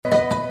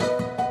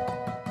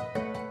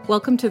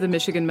Welcome to the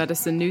Michigan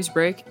Medicine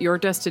Newsbreak, your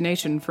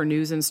destination for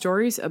news and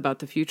stories about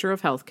the future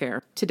of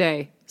healthcare.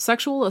 Today,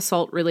 sexual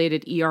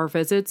assault-related ER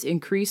visits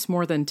increase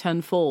more than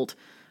tenfold.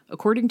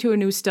 According to a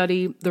new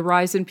study, the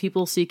rise in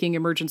people seeking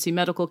emergency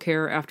medical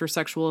care after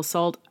sexual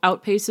assault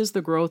outpaces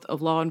the growth of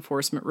law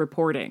enforcement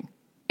reporting.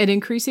 An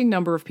increasing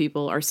number of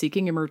people are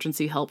seeking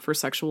emergency help for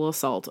sexual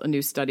assault, a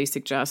new study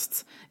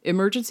suggests.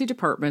 Emergency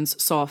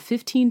departments saw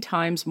 15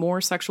 times more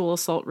sexual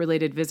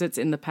assault-related visits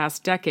in the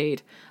past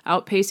decade,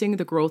 outpacing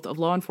the growth of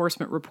law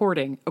enforcement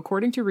reporting,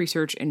 according to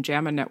research in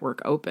JAMA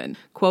Network Open.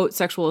 Quote,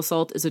 sexual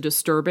assault is a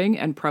disturbing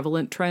and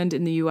prevalent trend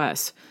in the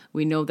U.S.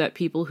 We know that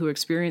people who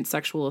experience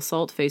sexual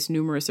assault face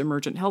numerous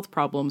emergent health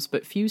problems,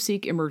 but few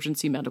seek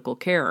emergency medical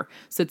care,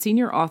 said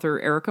senior author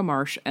Erica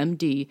Marsh,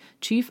 M.D.,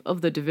 chief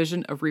of the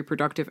Division of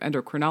Reproductive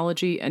Endocrinology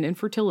and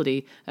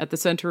Infertility at the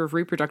Center of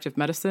Reproductive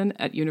Medicine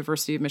at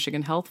University of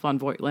Michigan Health von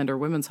Voigtlander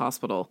Women's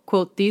Hospital.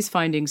 Quote, these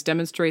findings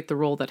demonstrate the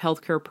role that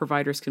healthcare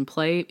providers can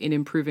play in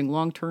improving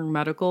long-term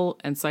medical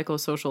and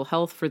psychosocial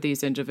health for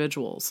these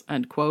individuals,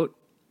 end quote.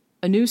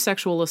 A new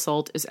sexual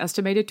assault is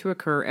estimated to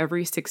occur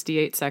every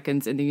 68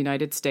 seconds in the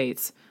United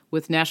States,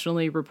 with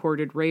nationally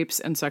reported rapes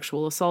and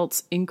sexual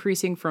assaults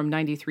increasing from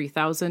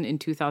 93,000 in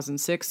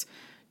 2006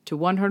 to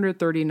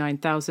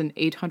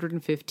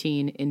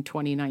 139,815 in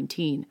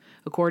 2019,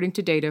 according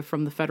to data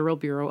from the Federal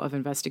Bureau of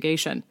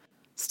Investigation.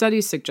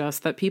 Studies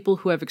suggest that people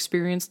who have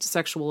experienced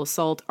sexual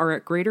assault are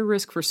at greater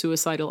risk for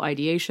suicidal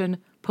ideation,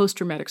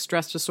 post-traumatic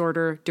stress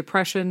disorder,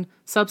 depression,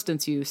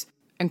 substance use,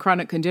 and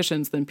chronic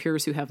conditions than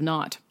peers who have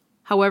not.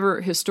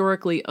 However,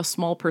 historically, a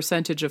small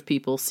percentage of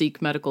people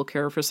seek medical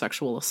care for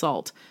sexual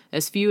assault,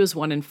 as few as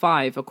 1 in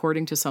 5,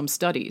 according to some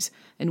studies,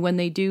 and when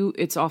they do,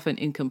 it's often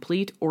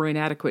incomplete or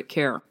inadequate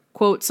care.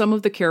 Quote, some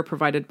of the care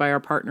provided by our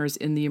partners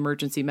in the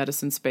emergency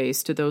medicine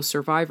space to those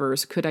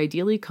survivors could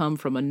ideally come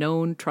from a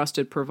known,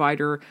 trusted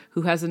provider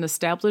who has an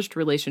established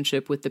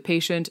relationship with the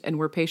patient and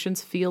where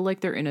patients feel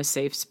like they're in a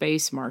safe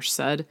space, Marsh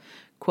said.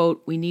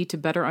 Quote, we need to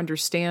better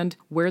understand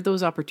where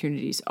those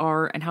opportunities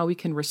are and how we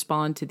can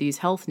respond to these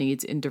health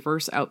needs in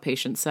diverse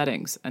outpatient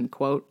settings, end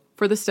quote.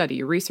 For the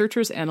study,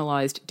 researchers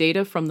analyzed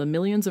data from the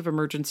millions of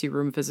emergency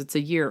room visits a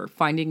year,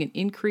 finding an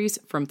increase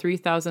from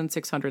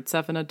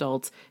 3,607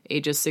 adults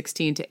ages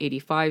 16 to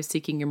 85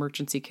 seeking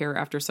emergency care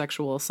after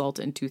sexual assault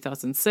in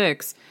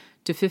 2006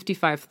 to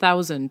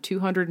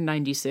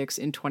 55,296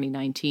 in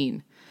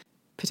 2019.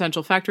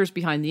 Potential factors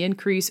behind the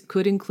increase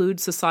could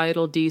include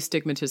societal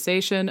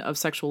destigmatization of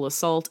sexual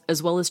assault,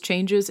 as well as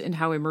changes in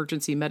how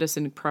emergency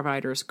medicine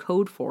providers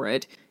code for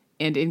it,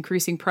 and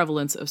increasing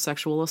prevalence of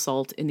sexual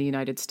assault in the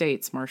United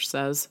States, Marsh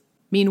says.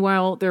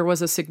 Meanwhile, there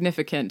was a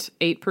significant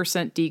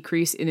 8%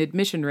 decrease in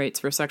admission rates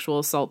for sexual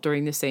assault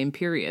during the same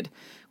period,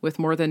 with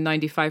more than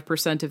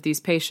 95% of these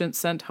patients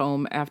sent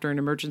home after an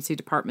emergency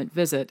department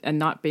visit and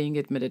not being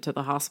admitted to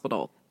the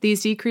hospital.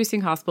 These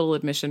decreasing hospital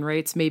admission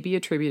rates may be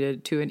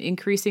attributed to an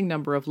increasing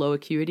number of low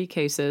acuity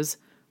cases,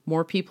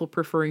 more people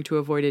preferring to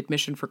avoid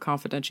admission for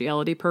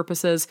confidentiality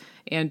purposes,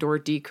 and/or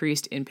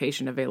decreased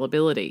inpatient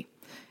availability.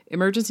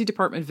 Emergency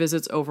department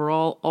visits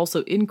overall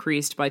also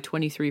increased by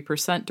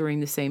 23% during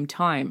the same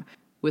time,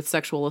 with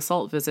sexual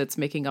assault visits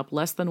making up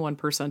less than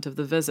 1% of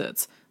the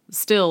visits.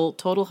 Still,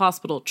 total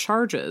hospital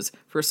charges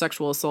for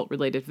sexual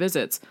assault-related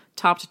visits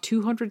topped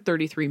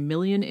 $233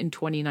 million in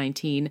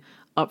 2019,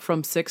 up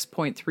from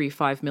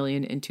 $6.35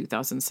 million in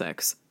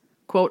 2006.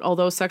 Quote,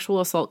 although sexual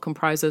assault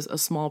comprises a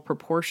small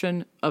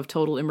proportion of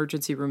total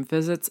emergency room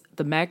visits,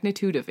 the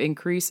magnitude of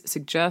increase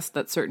suggests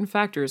that certain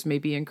factors may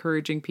be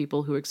encouraging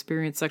people who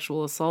experience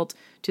sexual assault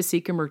to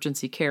seek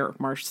emergency care,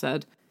 Marsh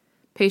said.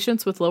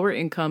 Patients with lower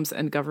incomes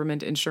and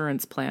government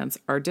insurance plans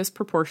are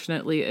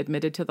disproportionately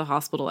admitted to the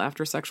hospital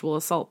after sexual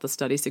assault, the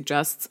study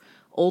suggests.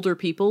 Older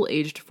people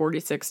aged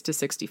 46 to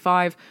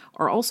 65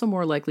 are also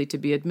more likely to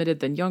be admitted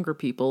than younger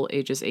people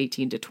ages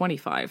 18 to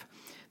 25.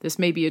 This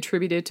may be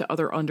attributed to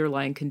other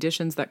underlying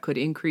conditions that could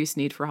increase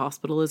need for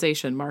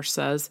hospitalization, Marsh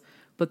says.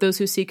 But those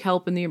who seek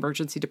help in the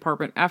emergency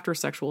department after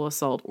sexual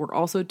assault were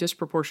also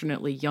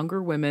disproportionately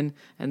younger women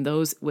and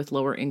those with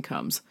lower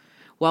incomes.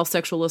 While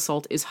sexual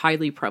assault is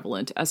highly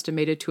prevalent,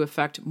 estimated to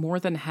affect more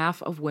than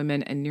half of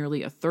women and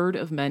nearly a third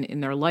of men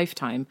in their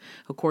lifetime,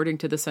 according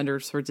to the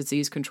Centers for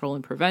Disease Control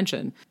and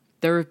Prevention,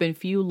 there have been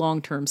few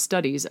long-term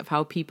studies of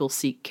how people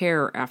seek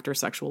care after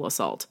sexual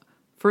assault.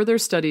 Further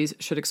studies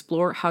should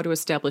explore how to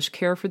establish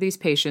care for these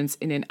patients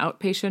in an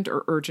outpatient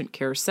or urgent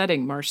care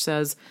setting, Marsh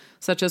says,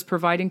 such as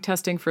providing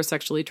testing for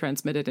sexually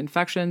transmitted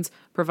infections,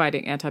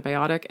 providing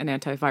antibiotic and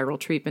antiviral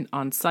treatment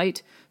on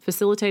site,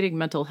 facilitating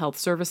mental health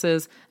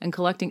services, and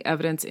collecting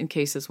evidence in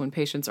cases when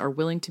patients are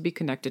willing to be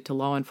connected to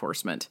law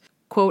enforcement.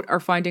 Quote, our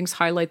findings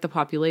highlight the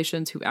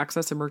populations who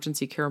access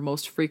emergency care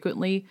most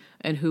frequently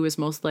and who is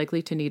most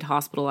likely to need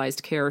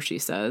hospitalized care, she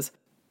says.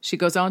 She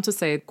goes on to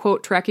say,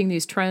 quote, tracking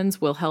these trends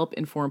will help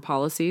inform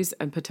policies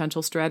and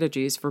potential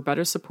strategies for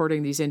better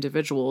supporting these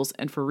individuals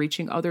and for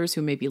reaching others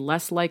who may be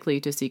less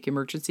likely to seek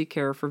emergency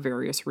care for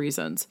various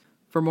reasons.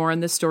 For more on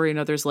this story and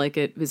others like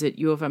it, visit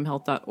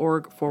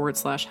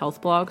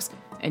uofmhealth.org/health blogs,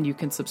 and you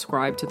can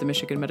subscribe to the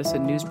Michigan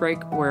Medicine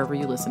Newsbreak wherever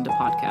you listen to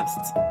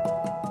podcasts.